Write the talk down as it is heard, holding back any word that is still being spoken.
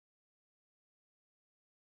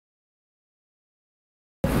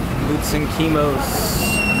Boots and Chemos.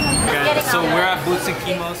 Okay, so we're at Boots and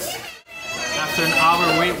Chemos. After an hour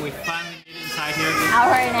wait, we finally made it inside here.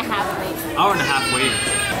 Hour and a half wait. Hour and a half wait.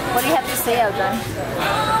 What do you have to say, Elton?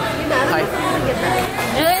 Hi.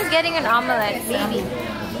 Julian's getting an omelette, baby.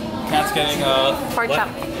 Cat's getting a pork chop.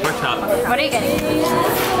 Pork chop. What are you getting?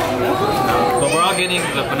 But we're all getting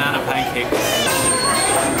the banana pancakes.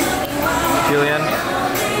 Julian?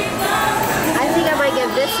 I think I might get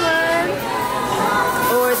this one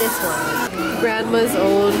or this one. Grandma's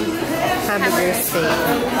own hamburger steak.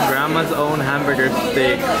 Grandma's own hamburger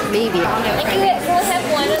steak. Maybe. We'll have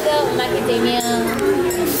one of the macadamia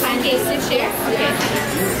pancakes to share. Okay.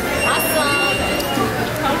 Awesome.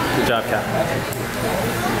 Good job, Kat.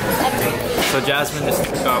 So Jasmine just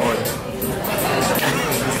took our order.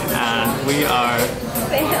 And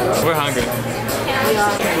we're hungry.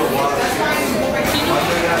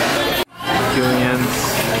 Julian's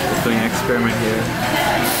doing an experiment here.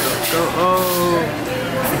 Oh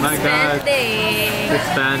my god. It's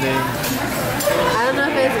expanding. I don't know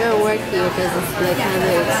if it's gonna work here because it's like kind of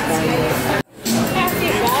expanding.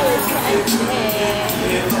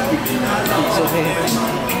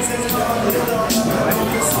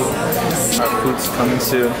 Our food's coming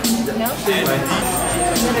soon.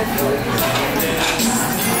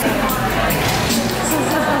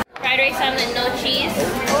 Fried rice omelet, no cheese.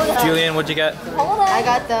 Julian, what'd you get? I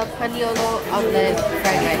got the paniolo omelet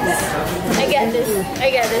fried rice. I get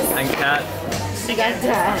this. And Kat? She got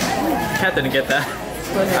that. Kat didn't get that.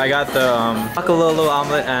 I got the Pakalolo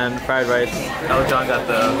omelet and fried rice. John got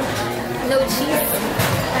the No cheese.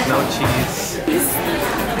 no cheese.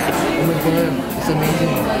 Oh my god, it's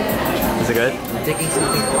amazing. Is it good? I'm taking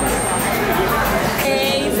something.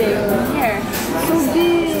 Amazing. Here. So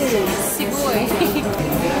good. Siboy.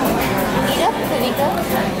 Eat up, Tanika.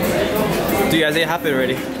 Do you guys ate half it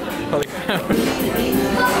already? Holy crap.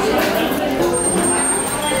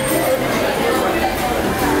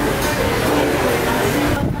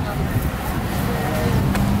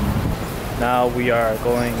 Now we are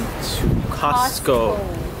going to Costco.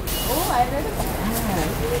 Oh, I heard of that.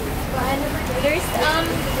 There's one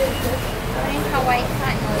in Hawaii.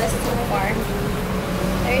 No, that's too far.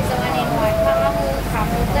 There's the one in Waipahu,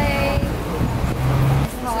 Kapolei.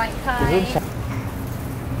 Hawaii Kai.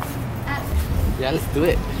 Yeah, let's do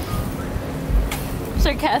it.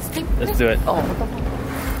 Sarcastic. Let's do it. Oh.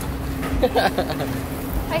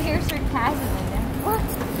 I hear sarcasm in there. What?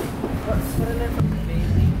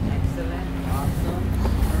 Amazing, excellent, awesome,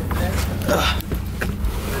 perfect.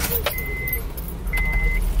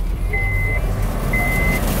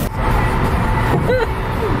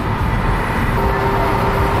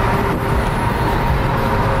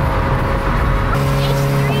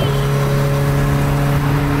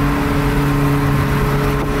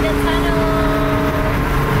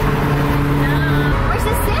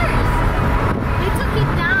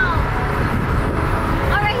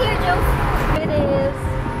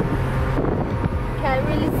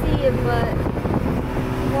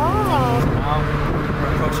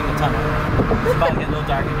 It's about to get a little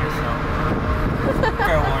dark in here, so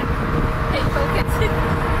fair warning. Hey, focus.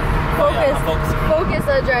 Oh, yeah, I'm focusing. Focus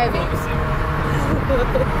on driving. Focusing.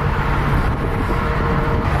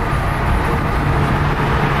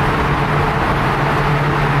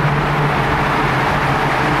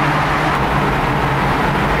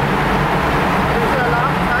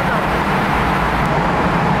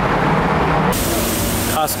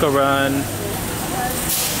 Costco run.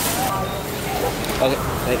 Okay,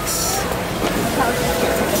 thanks.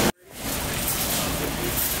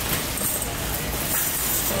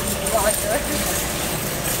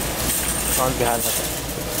 Someone's behind us.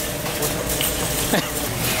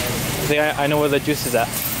 See, I know where the juice is at.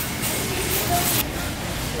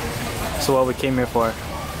 So what we came here for?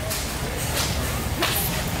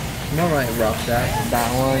 No, right, rough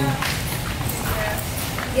that one.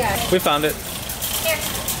 Yeah. We found it. Here.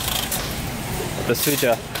 The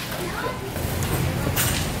suja.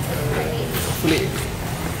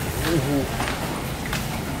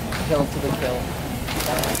 Kill to the kill.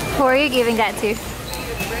 Who are you giving that to? I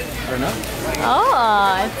don't know.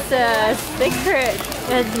 Oh, it's a secret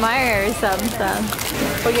admirer or something.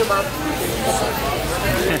 For your mom.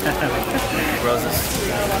 Roses.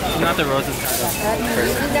 Not the roses. Is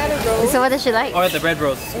that a rose? So what does she like? Or the red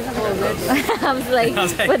rose. I was like,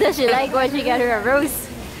 what does she like? Why she got her a rose?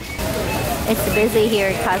 It's busy here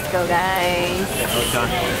at Costco, guys. Oh, John.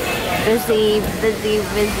 Busy, busy,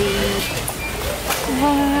 busy.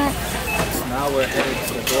 What? So now we're headed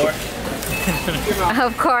to the door.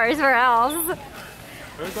 Of course, where else? Where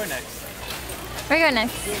are we going next? Where you go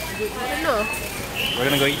next? I don't know. We're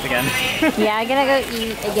gonna go eat again. Yeah, I'm gonna go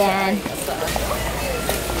eat again.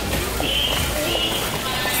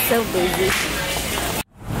 So busy.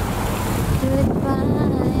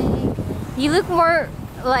 Goodbye. You look more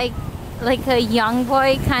like a young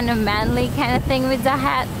boy, kind of manly kind of thing with the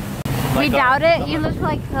hat. Like Without it, you look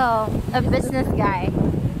like a business guy.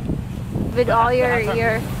 With all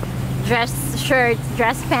your dress shirts,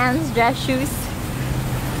 dress pants, dress shoes.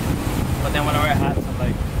 But then when I wear hats, I'm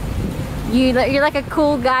like, You're like a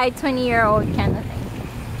cool guy, 20-year-old kind of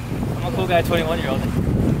thing. I'm a cool guy, 21-year-old.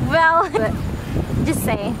 Well, but just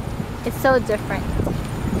saying, it's so different.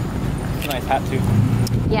 It's a nice hat too.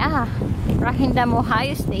 Yeah, rocking them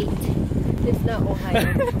Ohio State. It's not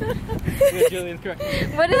Ohio. Yeah, Julian's correct.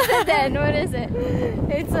 What is it then? What is it?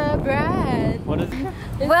 It's a brand. What is it?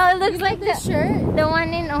 Well, it looks like the shirt. the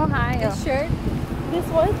one in Ohio. This shirt. This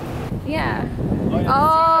one. Yeah. Oh, yeah.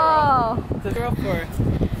 Oh. It's a girl for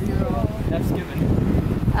F's given.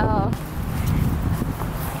 Oh.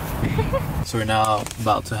 So we're now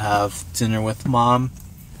about to have dinner with Mom.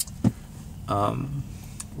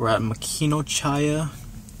 We're at Makino Chaya,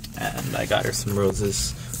 and I got her some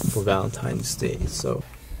roses for Valentine's Day. So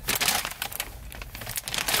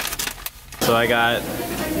I got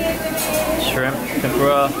shrimp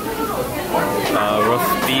tempura,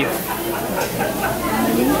 roast beef,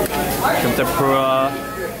 shrimp tempura,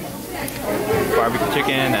 barbecue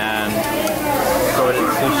chicken, and assorted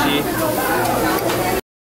sushi.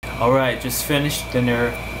 Alright, just finished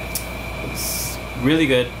dinner. It's really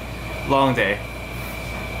good. Long day.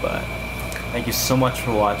 But thank you so much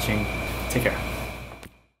for watching. Take care.